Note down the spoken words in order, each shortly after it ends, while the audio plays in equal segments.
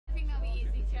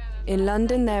In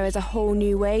London, there is a whole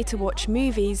new way to watch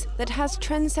movies that has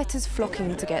trendsetters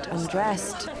flocking to get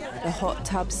undressed. The hot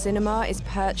tub cinema is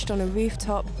perched on a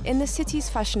rooftop in the city's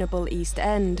fashionable East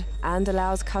End and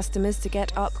allows customers to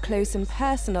get up close and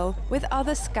personal with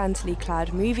other scantily clad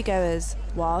moviegoers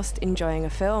whilst enjoying a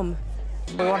film.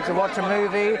 We wanted to watch a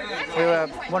movie,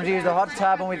 wanted to use the hot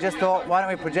tub, and we just thought, why don't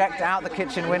we project out the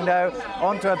kitchen window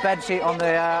onto a bedsheet on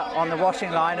the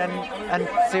washing line and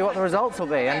see what the results will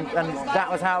be, and that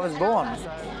was how it was born.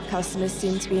 Customers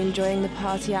seem to be enjoying the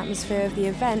party atmosphere of the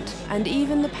event, and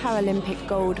even the Paralympic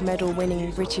Gold Medal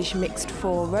winning British mixed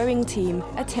four rowing team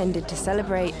attended to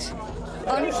celebrate.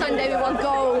 On Sunday we won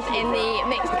gold in the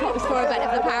mixed box four event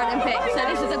of the Paralympics, so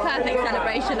this is a perfect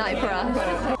celebration night for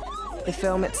us. The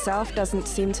film itself doesn't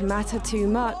seem to matter too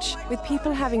much, with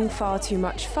people having far too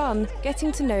much fun,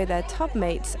 getting to know their tub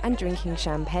mates and drinking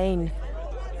champagne.